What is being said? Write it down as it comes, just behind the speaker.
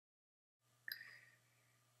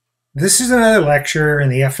This is another lecture in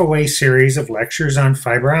the FOA series of lectures on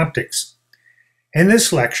fiber optics. In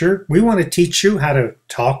this lecture, we want to teach you how to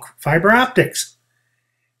talk fiber optics.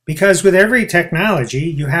 Because with every technology,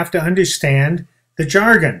 you have to understand the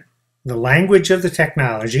jargon, the language of the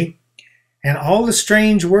technology, and all the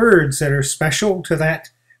strange words that are special to that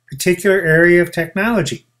particular area of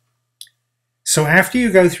technology. So after you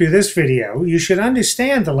go through this video, you should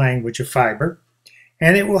understand the language of fiber,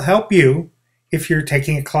 and it will help you if you're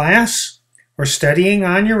taking a class or studying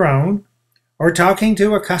on your own or talking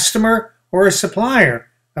to a customer or a supplier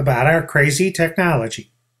about our crazy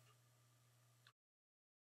technology.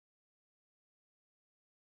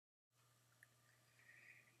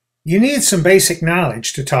 You need some basic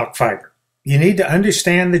knowledge to talk fiber. You need to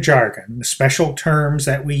understand the jargon, the special terms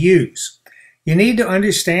that we use. You need to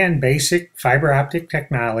understand basic fiber optic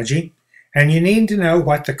technology, and you need to know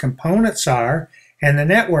what the components are and the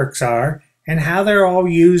networks are and how they're all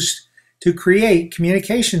used to create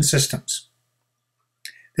communication systems.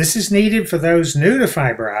 This is needed for those new to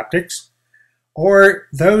fiber optics or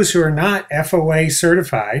those who are not FOA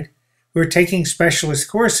certified, who are taking specialist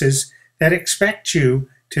courses that expect you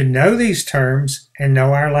to know these terms and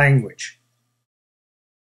know our language.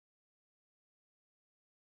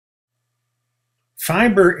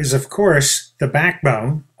 Fiber is, of course, the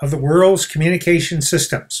backbone of the world's communication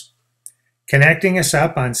systems, connecting us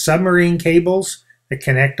up on submarine cables that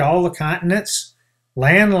connect all the continents,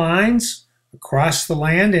 land lines across the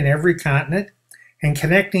land in every continent, and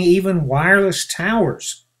connecting even wireless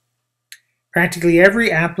towers. Practically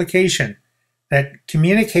every application that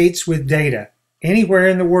communicates with data anywhere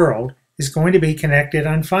in the world is going to be connected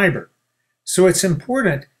on fiber. So it's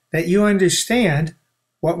important that you understand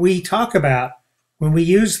what we talk about when we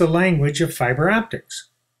use the language of fiber optics.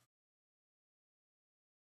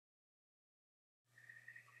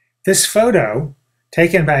 This photo,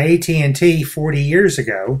 taken by AT&T 40 years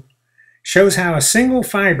ago, shows how a single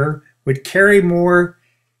fiber would carry more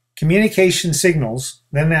communication signals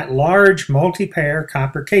than that large multi-pair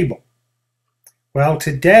copper cable. Well,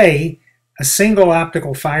 today, a single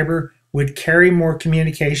optical fiber would carry more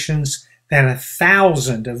communications than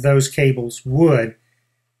 1,000 of those cables would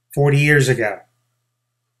 40 years ago.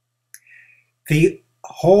 The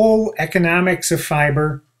whole economics of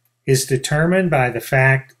fiber is determined by the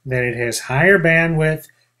fact that it has higher bandwidth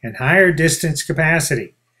and higher distance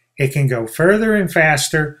capacity. It can go further and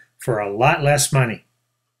faster for a lot less money.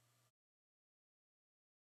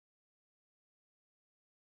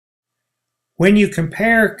 When you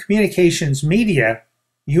compare communications media,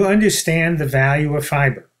 you understand the value of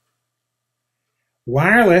fiber.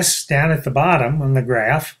 Wireless, down at the bottom on the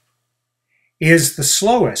graph, is the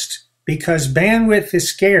slowest because bandwidth is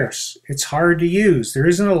scarce. It's hard to use. There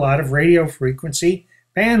isn't a lot of radio frequency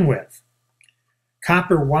bandwidth.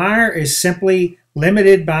 Copper wire is simply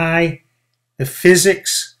limited by the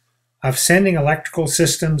physics of sending electrical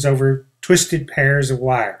systems over twisted pairs of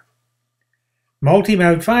wire.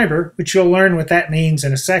 Multimode fiber, which you'll learn what that means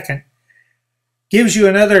in a second, gives you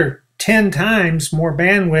another 10 times more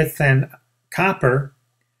bandwidth than copper,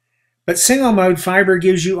 but single mode fiber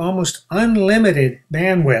gives you almost unlimited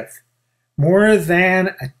bandwidth, more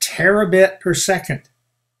than a terabit per second.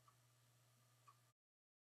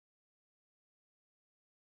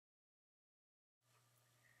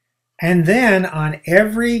 And then on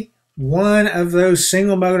every one of those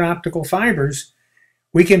single mode optical fibers,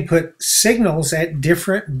 we can put signals at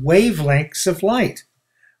different wavelengths of light,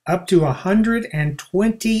 up to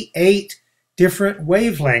 128 different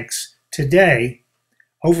wavelengths today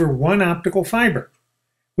over one optical fiber,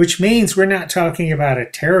 which means we're not talking about a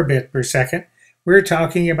terabit per second, we're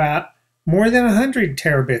talking about more than 100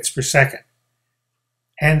 terabits per second.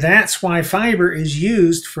 And that's why fiber is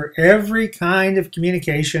used for every kind of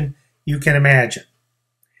communication you can imagine.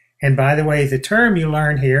 And by the way, the term you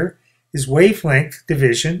learn here is wavelength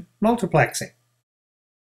division multiplexing.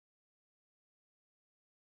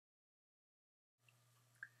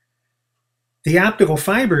 The optical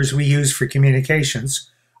fibers we use for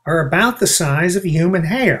communications are about the size of human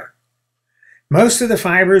hair. Most of the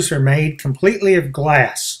fibers are made completely of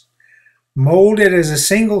glass, molded as a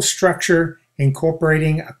single structure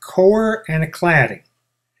incorporating a core and a cladding.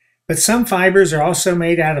 But some fibers are also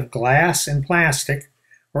made out of glass and plastic,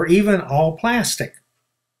 or even all plastic.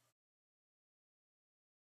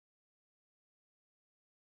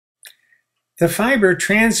 The fiber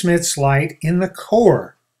transmits light in the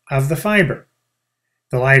core of the fiber.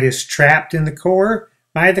 The light is trapped in the core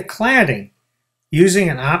by the cladding using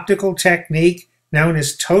an optical technique known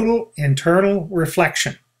as total internal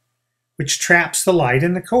reflection, which traps the light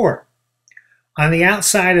in the core. On the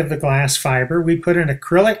outside of the glass fiber, we put an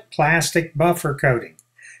acrylic plastic buffer coating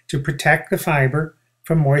to protect the fiber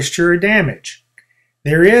from moisture or damage.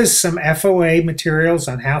 There is some FOA materials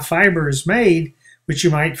on how fiber is made, which you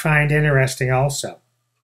might find interesting also.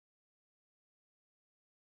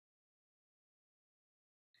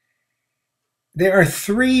 There are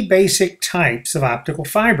three basic types of optical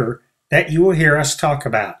fiber that you will hear us talk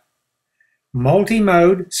about.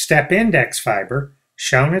 Multi-mode step index fiber,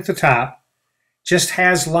 shown at the top, just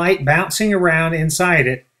has light bouncing around inside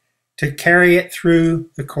it to carry it through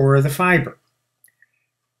the core of the fiber.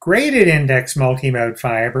 Graded index multi-mode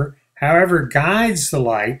fiber, however, guides the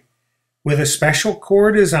light with a special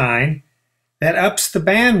core design that ups the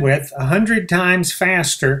bandwidth 100 times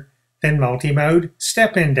faster than multi-mode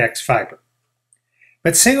step index fiber.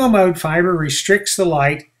 But single-mode fiber restricts the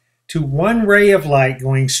light to one ray of light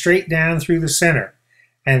going straight down through the center,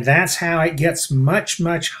 and that's how it gets much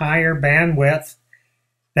higher bandwidth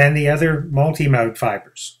than the other multi-mode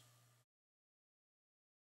fibers.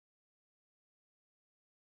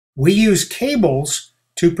 We use cables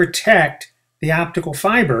to protect the optical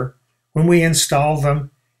fiber when we install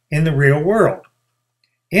them in the real world.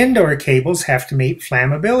 Indoor cables have to meet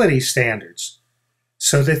flammability standards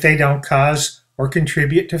so that they don't cause or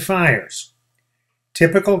contribute to fires.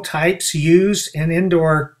 Typical types used in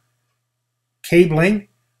indoor cabling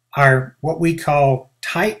are what we call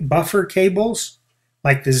tight buffer cables,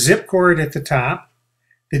 like the zip cord at the top,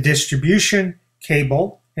 the distribution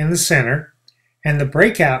cable in the center, and the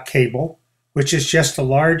breakout cable, which is just a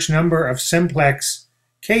large number of simplex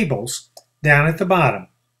cables down at the bottom.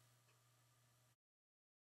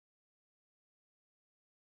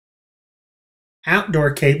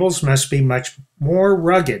 Outdoor cables must be much more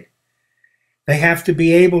rugged. They have to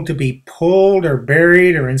be able to be pulled or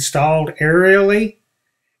buried or installed aerially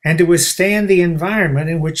and to withstand the environment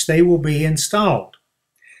in which they will be installed.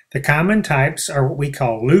 The common types are what we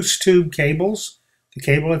call loose tube cables, the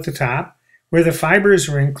cable at the top, where the fibers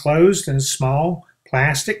are enclosed in a small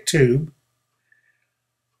plastic tube.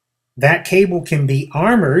 That cable can be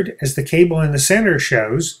armored, as the cable in the center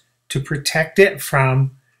shows, to protect it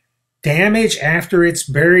from damage after it's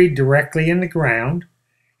buried directly in the ground,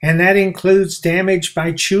 and that includes damage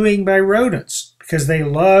by chewing by rodents, because they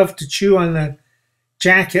love to chew on the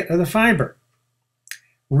jacket of the fiber.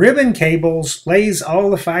 Ribbon cables lays all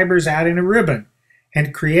the fibers out in a ribbon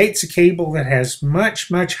and creates a cable that has much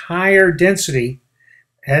higher density,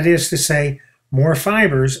 that is to say, more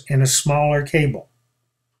fibers in a smaller cable.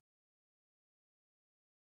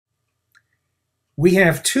 We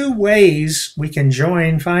have two ways we can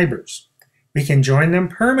join fibers. We can join them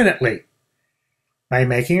permanently by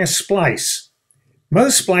making a splice.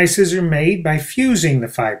 Most splices are made by fusing the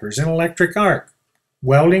fibers in electric arc,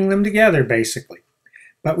 welding them together basically.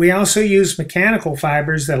 But we also use mechanical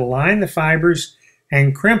fibers that align the fibers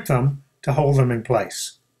and crimp them to hold them in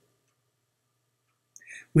place.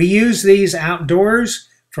 We use these outdoors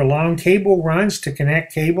for long cable runs to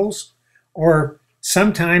connect cables, or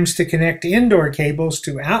sometimes to connect indoor cables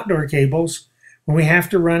to outdoor cables when we have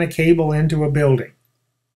to run a cable into a building.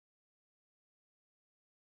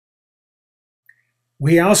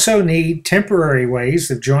 We also need temporary ways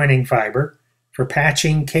of joining fiber for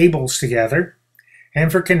patching cables together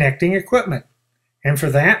and for connecting equipment. And for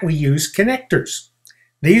that we use connectors.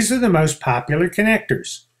 These are the most popular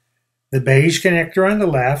connectors. The beige connector on the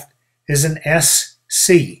left is an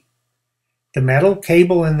SC. The metal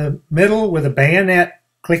cable in the middle with a bayonet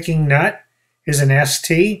clicking nut is an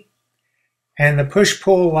ST. And the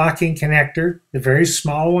push-pull locking connector, the very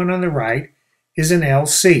small one on the right, is an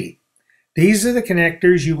LC. These are the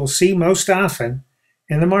connectors you will see most often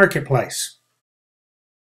in the marketplace.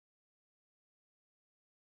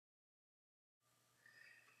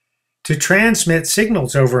 To transmit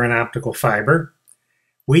signals over an optical fiber,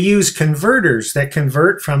 we use converters that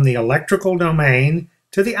convert from the electrical domain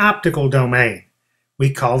to the optical domain. We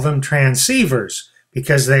call them transceivers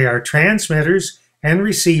because they are transmitters and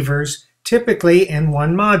receivers typically in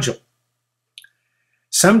one module.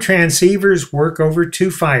 Some transceivers work over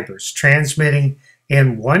two fibers, transmitting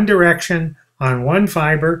in one direction on one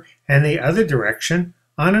fiber and the other direction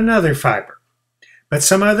on another fiber. But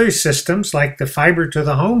some other systems, like the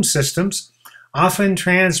fiber-to-the-home systems, often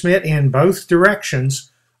transmit in both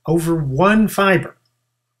directions over one fiber.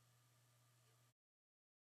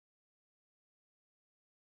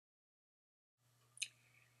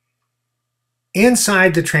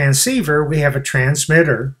 Inside the transceiver, we have a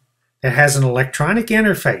transmitter that has an electronic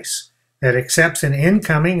interface that accepts an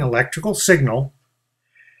incoming electrical signal,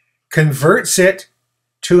 converts it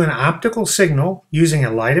to an optical signal using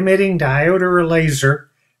a light-emitting diode or a laser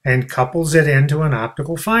and couples it into an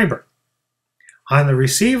optical fiber. On the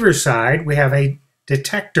receiver side, we have a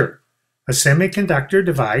detector, a semiconductor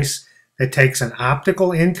device that takes an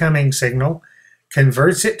optical incoming signal,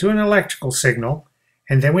 converts it to an electrical signal,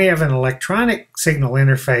 and then we have an electronic signal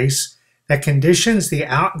interface that conditions the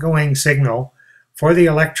outgoing signal for the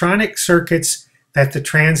electronic circuits that the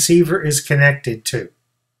transceiver is connected to.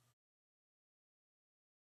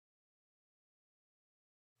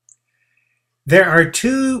 There are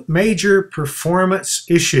two major performance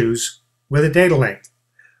issues with a data link.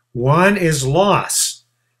 One is loss,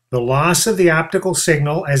 the loss of the optical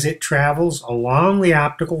signal as it travels along the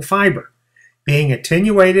optical fiber, being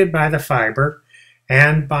attenuated by the fiber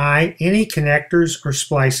and by any connectors or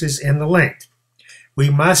splices in the link. We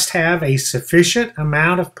must have a sufficient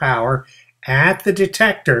amount of power at the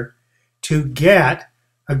detector to get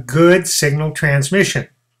a good signal transmission.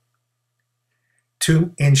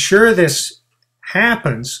 To ensure this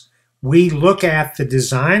happens, we look at the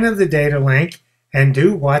design of the data link and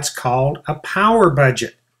do what's called a power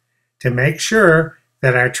budget to make sure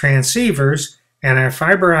that our transceivers and our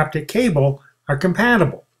fiber optic cable are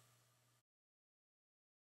compatible.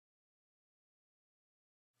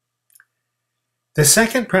 The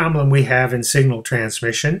second problem we have in signal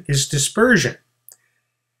transmission is dispersion,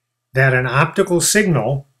 that an optical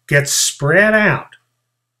signal gets spread out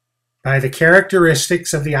by the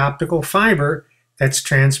characteristics of the optical fiber that's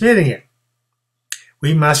transmitting it.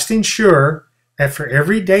 We must ensure that for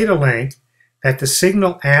every data link that the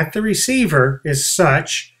signal at the receiver is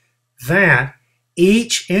such that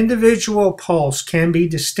each individual pulse can be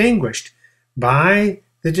distinguished by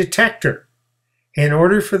the detector in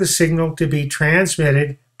order for the signal to be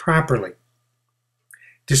transmitted properly.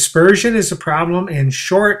 Dispersion is a problem in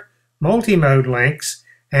short multi-mode links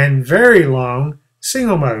and very long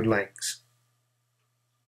single-mode links.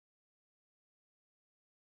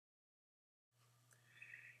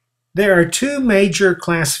 There are two major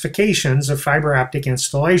classifications of fiber optic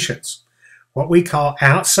installations. What we call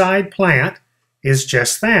outside plant is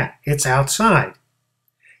just that, it's outside.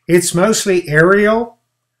 It's mostly aerial,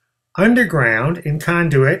 underground in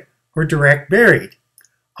conduit, or direct buried.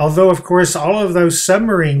 Although, of course, all of those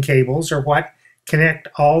submarine cables are what connect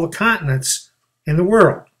all the continents in the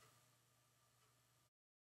world.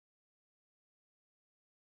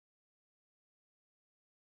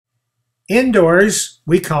 Indoors,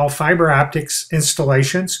 we call fiber optics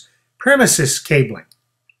installations premises cabling.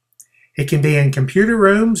 It can be in computer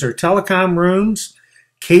rooms or telecom rooms,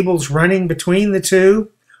 cables running between the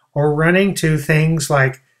two, or running to things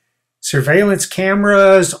like surveillance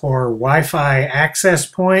cameras or Wi-Fi access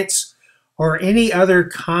points, or any other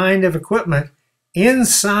kind of equipment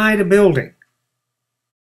inside a building.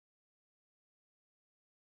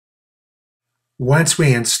 Once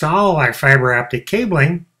we install our fiber optic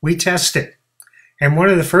cabling, we test it. And one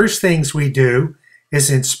of the first things we do is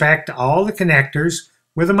inspect all the connectors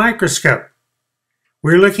with a microscope.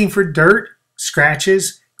 We're looking for dirt,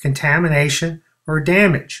 scratches, contamination, or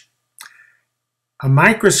damage. A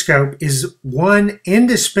microscope is one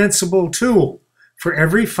indispensable tool for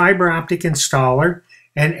every fiber optic installer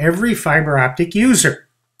and every fiber optic user.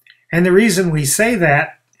 And the reason we say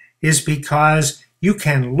that is because you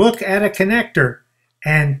can look at a connector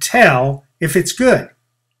and tell if it's good.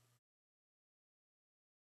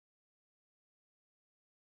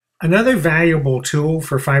 Another valuable tool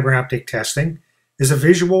for fiber optic testing is a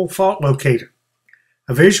visual fault locator.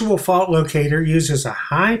 A visual fault locator uses a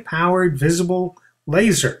high-powered visible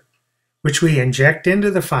laser, which we inject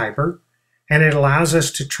into the fiber, and it allows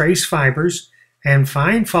us to trace fibers and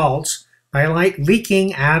find faults by light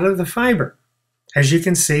leaking out of the fiber, as you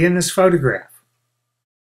can see in this photograph.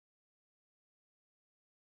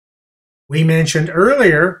 We mentioned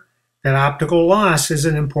earlier that optical loss is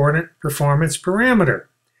an important performance parameter,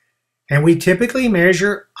 and we typically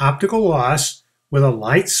measure optical loss with a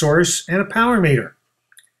light source and a power meter.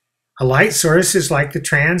 A light source is like the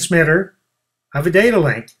transmitter of a data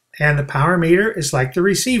link, and the power meter is like the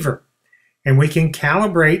receiver. And we can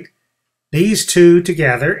calibrate these two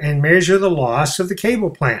together and measure the loss of the cable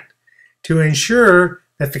plant to ensure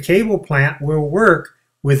that the cable plant will work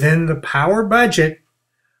within the power budget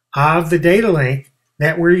of the data link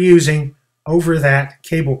that we're using over that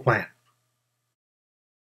cable plant.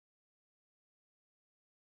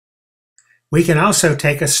 We can also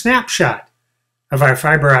take a snapshot of our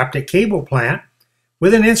fiber optic cable plant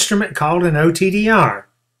with an instrument called an OTDR.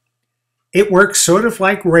 It works sort of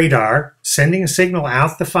like radar, sending a signal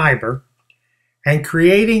out the fiber and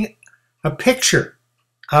creating a picture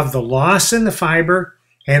of the loss in the fiber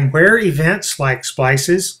and where events like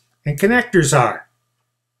splices and connectors are.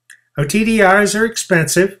 OTDRs are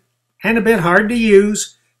expensive and a bit hard to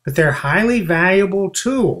use, but they're highly valuable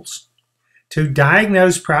tools to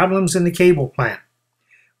diagnose problems in the cable plant.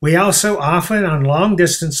 We also often, on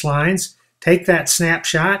long-distance lines, take that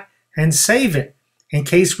snapshot and save it in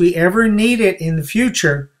case we ever need it in the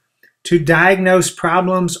future to diagnose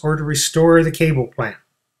problems or to restore the cable plant.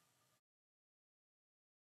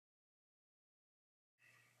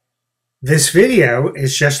 This video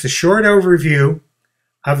is just a short overview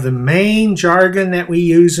of the main jargon that we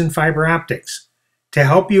use in fiber optics to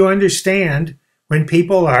help you understand when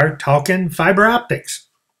people are talking fiber optics.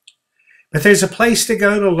 But there's a place to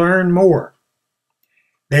go to learn more.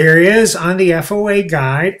 There is on the FOA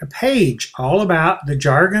guide a page all about the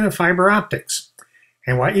jargon of fiber optics.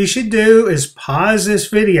 And what you should do is pause this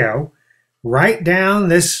video, write down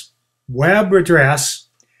this web address,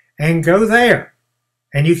 and go there.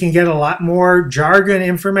 And you can get a lot more jargon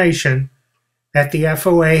information that the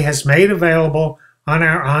FOA has made available on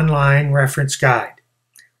our online reference guide,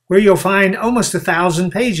 where you'll find almost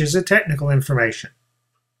 1,000 pages of technical information.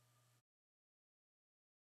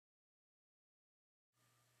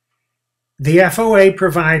 The FOA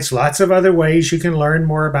provides lots of other ways you can learn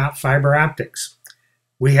more about fiber optics.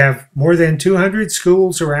 We have more than 200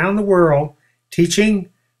 schools around the world teaching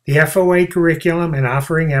the FOA curriculum and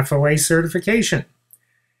offering FOA certification.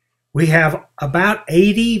 We have about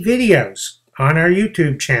 80 videos on our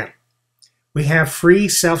YouTube channel. We have free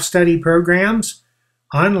self-study programs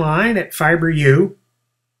online at FiberU,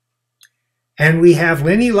 and we have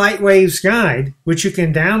Lenny Lightwave's guide, which you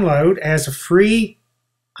can download as a free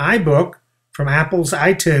iBook from Apple's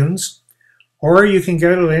iTunes, or you can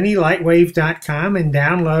go to lennylightwave.com and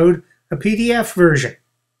download a PDF version.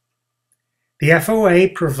 The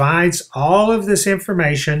FOA provides all of this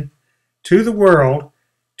information to the world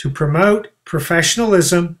to promote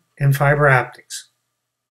professionalism in fiber optics.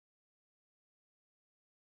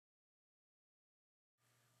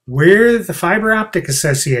 We're the Fiber Optic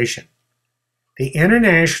Association, the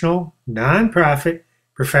international nonprofit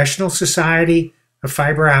professional society of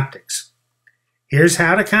fiber optics. Here's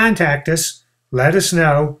how to contact us. Let us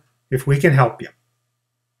know if we can help you.